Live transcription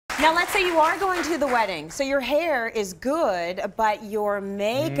Now, let's say you are going to the wedding, so your hair is good, but your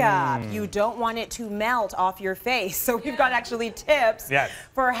makeup, you don't want it to melt off your face. So we've got actually tips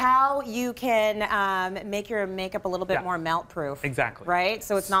for how you can make your makeup a little bit more melt-proof. Exactly. Right?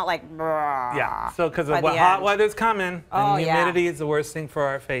 So it's not like, so because of what hot weather's coming, and humidity is the worst thing for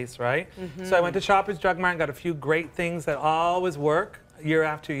our face, right? So I went to Shoppers Drug Mart and got a few great things that always work year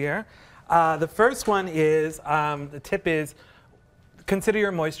after year. The first one is, the tip is, consider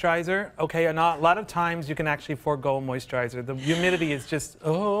your moisturizer, okay? A lot of times you can actually forego moisturizer. The humidity is just,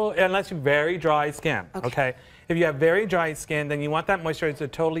 unless you have very dry skin, okay? If you have very dry skin, then you want that moisturizer to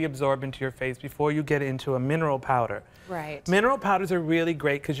totally absorb into your face before you get into a mineral powder. Right. Mineral powders are really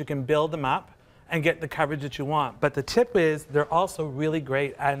great because you can build them up and get the coverage that you want. But the tip is they're also really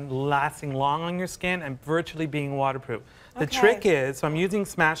great at lasting long on your skin and virtually being waterproof. The trick is, so I'm using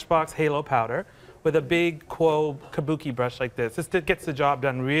Smashbox Halo Powder with a big kabuki brush like this. This gets the job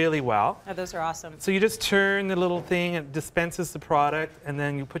done really well. Oh, those are awesome. So you just turn the little thing, it dispenses the product, and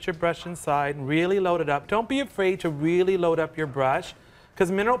then you put your brush inside and really load it up. Don't be afraid to really load up your brush,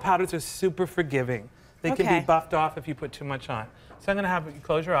 because mineral powders are super forgiving. They can be buffed off if you put too much on. So I'm gonna have you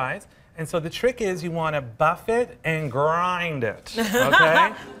close your eyes. And so the trick is you want to buff it and grind it,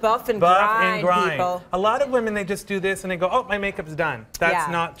 okay? Buff and grind, people. A lot of women, they just do this and they go, oh, my makeup's done.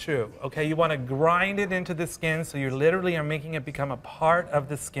 That's not true, okay? You want to grind it into the skin so you literally are making it become a part of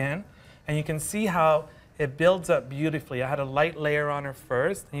the skin. And you can see how it builds up beautifully. I had a light layer on her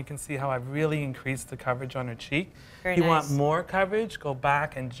first, and you can see how I've really increased the coverage on her cheek. If you want more coverage, go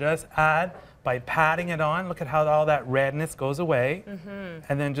back and just add by patting it on. Look at how all that redness goes away,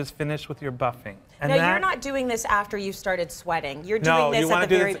 and then just finish with your buffing. And now, you're not doing this after you started sweating. You're doing this at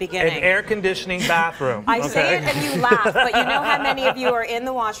the very beginning. An air conditioning bathroom. I say it and you laugh, but you know how many of you are in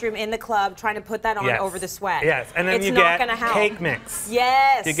the washroom, in the club, trying to put that on over the sweat. And then you get cake mix.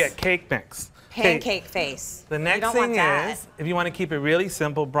 You get cake mix. Pancake face. The next thing is, if you want to keep it really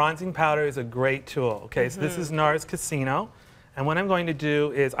simple, bronzing powder is a great tool. Okay, so this is NARS Casino. And what I'm going to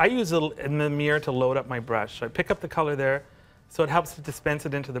do is, I use it in the mirror to load up my brush. So I pick up the color there, so it helps to dispense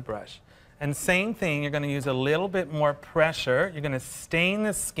it into the brush. And same thing, you're going to use a little bit more pressure. You're going to stain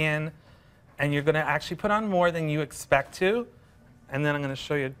the skin, and you're going to actually put on more than you expect to. And then I'm going to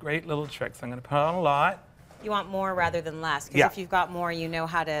show you a great little trick. So I'm going to put on a lot. You want more rather than less, because if you've got more, you know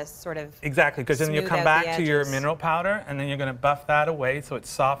how to sort of because then you come back to your mineral powder, and then you're going to buff that away so it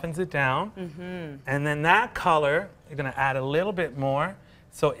softens it down. And then that color, you're going to add a little bit more.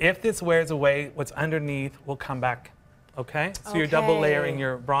 So if this wears away, what's underneath will come back, okay? So you're double layering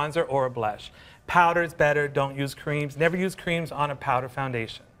your bronzer or a blush. Powder's better, don't use creams. Never use creams on a powder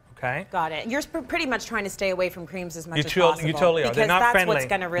foundation. Okay? Got it. You're pretty much trying to stay away from creams as much as possible. You totally are. They're not friendly. Because that's what's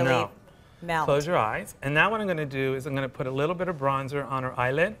going to really melt. Close your eyes. And now what I'm going to do is I'm going to put a little bit of bronzer on her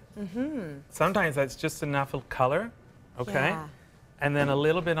eyelid. Sometimes that's just enough of color, okay? And then a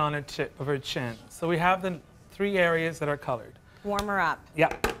little bit on her tip of her chin. So we have the 3 areas that are colored. Warm her up.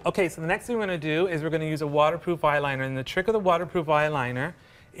 Okay, so the next thing we're going to do is we're going to use a waterproof eyeliner. And the trick of the waterproof eyeliner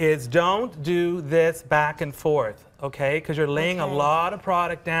is don't do this back and forth, okay? Because you're laying a lot of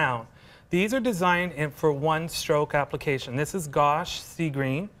product down. These are designed for one stroke application. This is Gosh Sea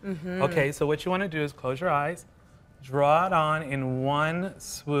Green. Okay, so what you want to do is close your eyes, draw it on in one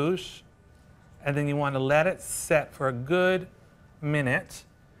swoosh, and then you want to let it set for a good minute,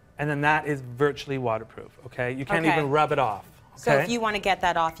 and then that is virtually waterproof, okay? You can't even rub it off. So if you want to get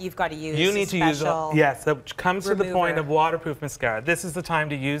that off, you've got to use yes, that comes to the point of waterproof mascara. This is the time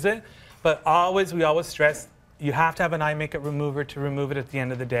to use it, but we always stress you have to have an eye makeup remover to remove it at the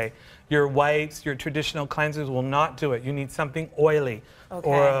end of the day. Your wipes, your traditional cleansers will not do it. You need something oily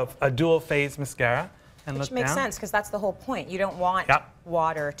or a dual phase mascara. And which makes sense, because that's the whole point. You don't want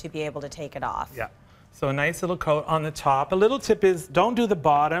water to be able to take it off. So a nice little coat on the top. A little tip is don't do the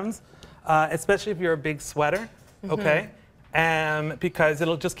bottoms, especially if you're a big sweater, okay? Because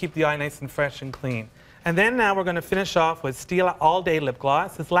it'll just keep the eye nice and fresh and clean. And then now we're going to finish off with Stila All Day Lip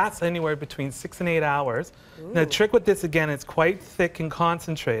Gloss. This lasts anywhere between 6 and 8 hours. The trick with this, again, it's quite thick and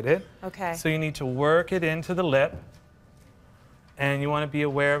concentrated. So you need to work it into the lip. And you want to be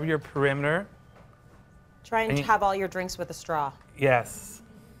aware of your perimeter. Try and have all your drinks with a straw. Yes.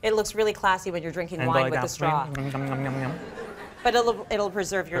 It looks really classy when you're drinking wine with a straw. But it'll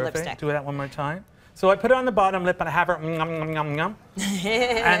preserve your lipstick. Do that one more time. So I put it on the bottom lip and I have her and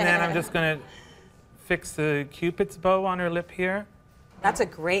then I'm just going to fix the Cupid's bow on her lip here. That's a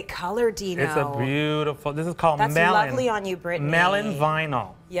great color, Dino. It's a beautiful, this is called Melon. That's lovely on you, Brittany. Melon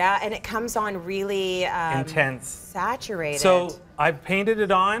Vinyl. Yeah, and it comes on really intense. Saturated. So I've painted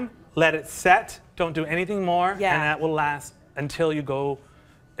it on, let it set, don't do anything more, and that will last until you go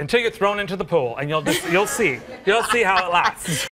until you're thrown into the pool, and you'll see how it lasts.